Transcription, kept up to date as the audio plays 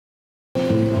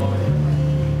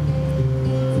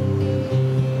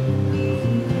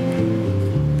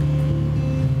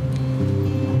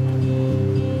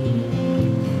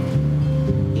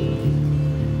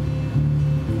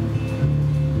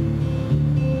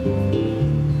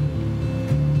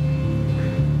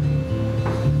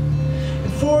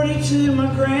to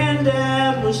my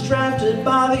granddad was drafted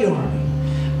by the army.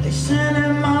 They sent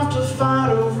him off to fight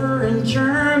over in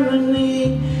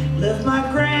Germany. Left my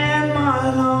grandma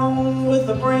at home with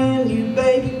a brand new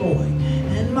baby boy.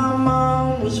 And my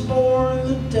mom was born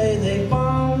the day they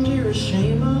bombed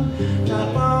Hiroshima.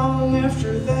 Not long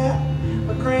after that,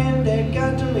 my granddad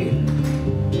got to meet her.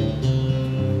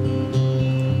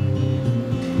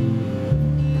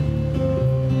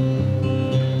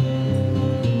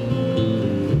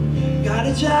 Got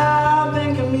a job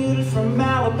and commuted from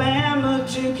Alabama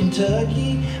to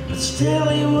Kentucky, but still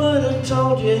he would have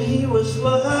told you he was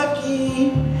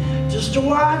lucky just to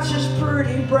watch his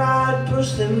pretty bride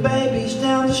push them babies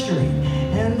down the street,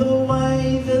 and the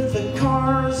way that the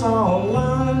cars all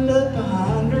lined up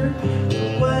behind her,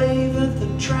 the way that the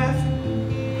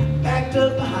traffic backed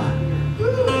up behind her.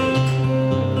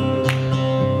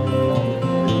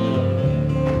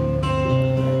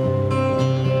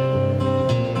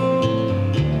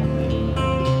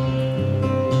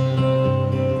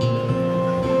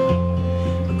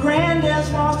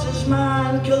 Granddad's lost his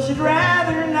mind 'cause he'd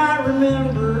rather not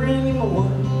remember anymore.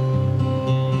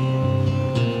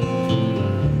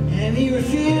 And he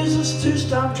refuses to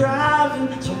stop driving,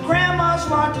 so Grandma's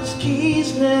locked his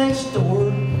keys next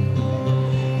door.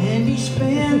 And he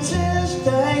spends his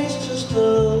days just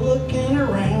looking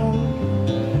around,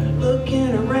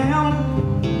 looking around,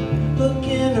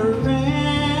 looking around.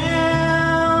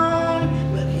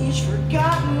 But he's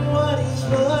forgotten what he's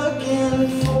looking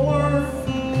for.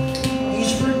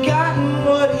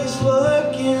 What he's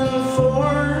looking for.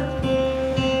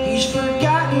 He's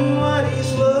forgotten what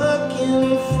he's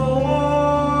looking for.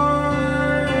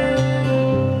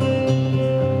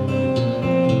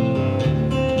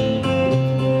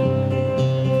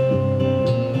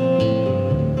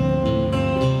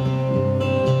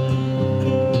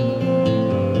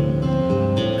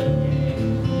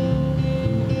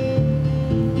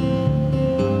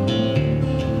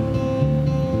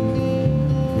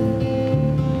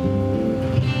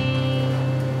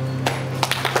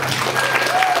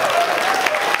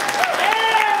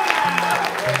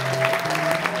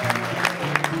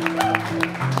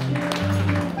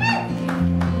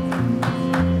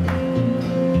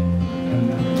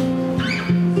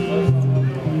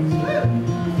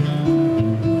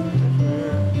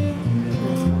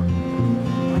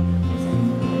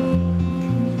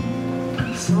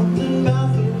 Something about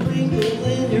the wrinkle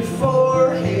in your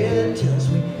forehead tells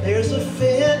me there's a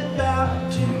fit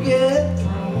about to get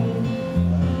thrown.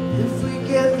 If we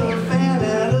get the fan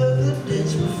out of the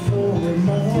ditch before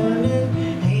morning,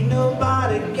 ain't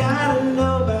nobody gotta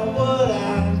know about what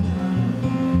I've done.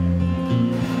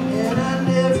 And I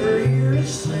never hear a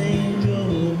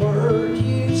single word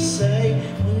you say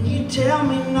when you tell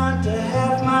me not to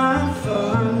have my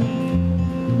fun.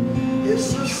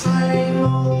 It's the same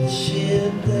old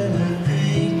shit that I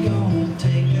ain't gonna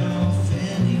take off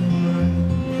anyone.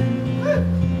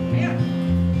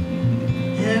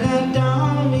 And I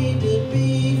don't need to be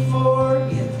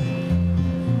forgiven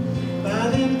by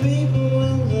them people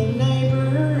in the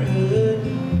neighborhood.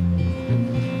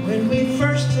 When we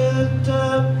first hooked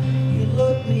up, you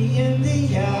looked me in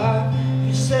the eye.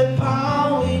 You said,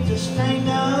 "Paul, we just ain't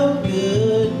no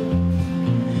good."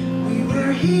 We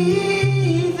were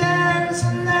heathens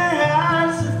in their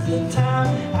eyes at the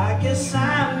time. I guess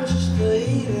I'm just a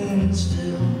heathen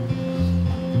still.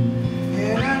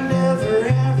 And I never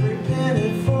have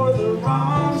repented for the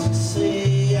wrongs that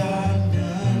say I've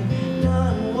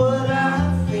done what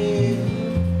I feel.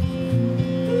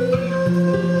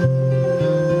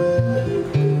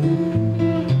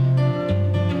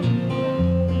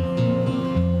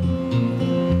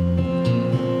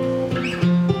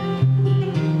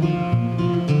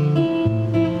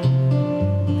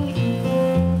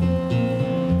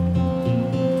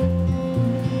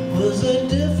 Was a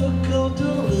difficult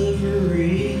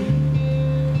delivery.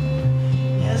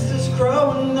 Yes, it's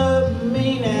growing up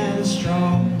mean and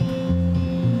strong.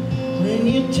 When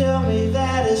you tell me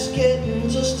that it's getting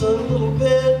just a little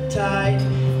bit tight,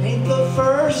 ain't the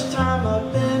first time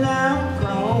I've been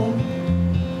outgrown.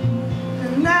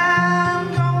 And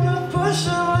I'm gonna push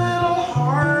a little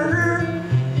harder.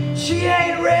 She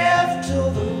ain't revved till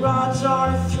the rods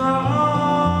are thrown.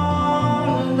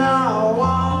 And I'll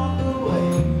walk away.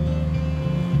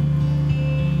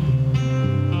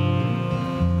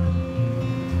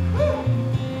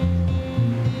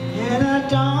 And I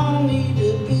don't need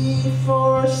to be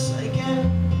forsaken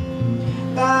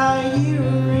by you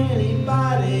or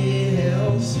anybody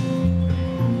else.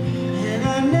 And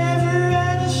I never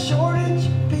had a shortage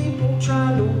of people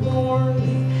trying to warn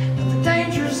me of the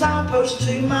dangers I pose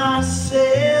to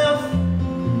myself.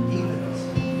 Heathens.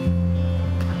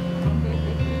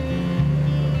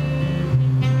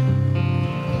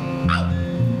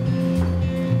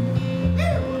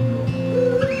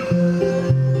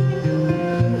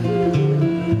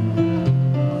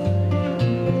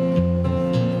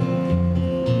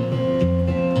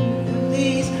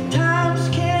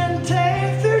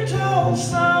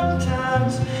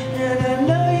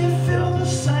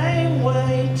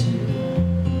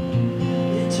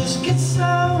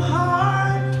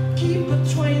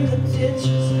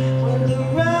 It's